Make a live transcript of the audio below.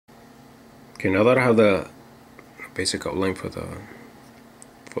Okay, now that I have the basic outline for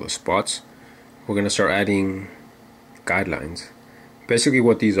the spots, we're gonna start adding guidelines. Basically,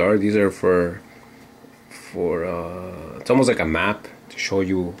 what these are for it's almost like a map to show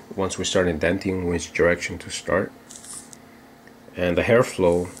you once we start indenting which direction to start. And the hair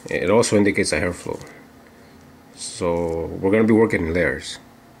flow, it also indicates the hair flow. So we're gonna be working in layers.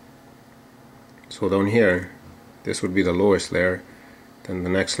 So down here, this would be the lowest layer. Then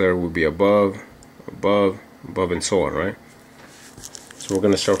the next layer would be above, above, above, and so on, right? So we're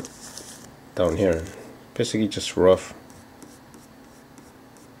gonna start down here. Basically just rough.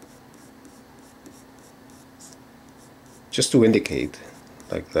 Just to indicate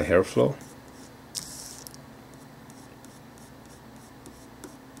like the hair flow.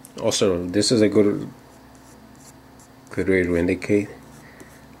 Also, this is a good way to indicate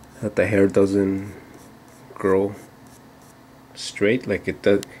that the hair doesn't grow straight, like it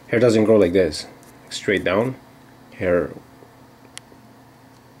does. Hair doesn't grow like this, straight down. Hair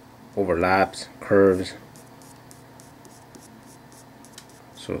overlaps, curves.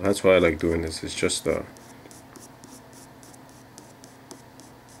 So that's why I like doing this. It's just okay,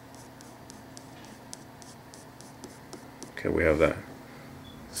 we have that.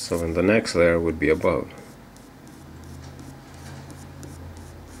 So then the next layer would be above.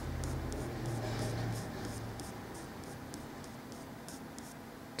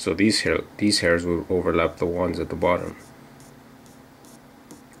 So these hairs will overlap the ones at the bottom.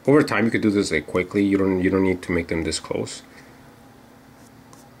 Over time, you could do this like quickly. You don't need to make them this close.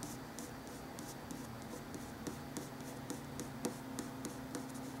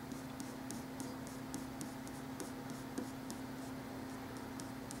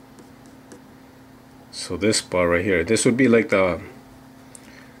 So this spot right here, this would be like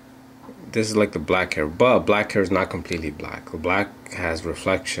this is like the black hair, but black hair is not completely black. The black has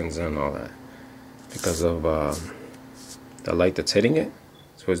reflections and all that because of the light that's hitting it.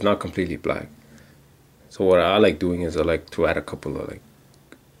 So it's not completely black. So what I like doing is I like to add a couple of like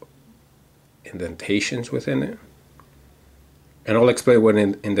indentations within it. And I'll explain what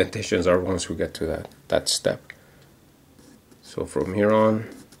indentations are once we get to that step. So from here on,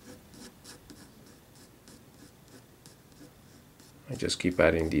 I just keep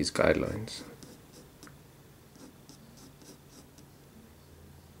adding these guidelines.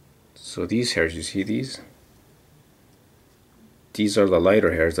 So these hairs, you see these? These are the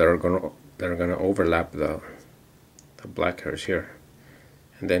lighter hairs that are gonna overlap the black hairs here.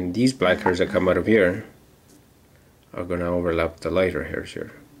 And then these black hairs that come out of here are gonna overlap the lighter hairs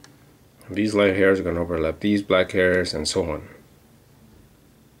here. And these light hairs are gonna overlap these black hairs and so on.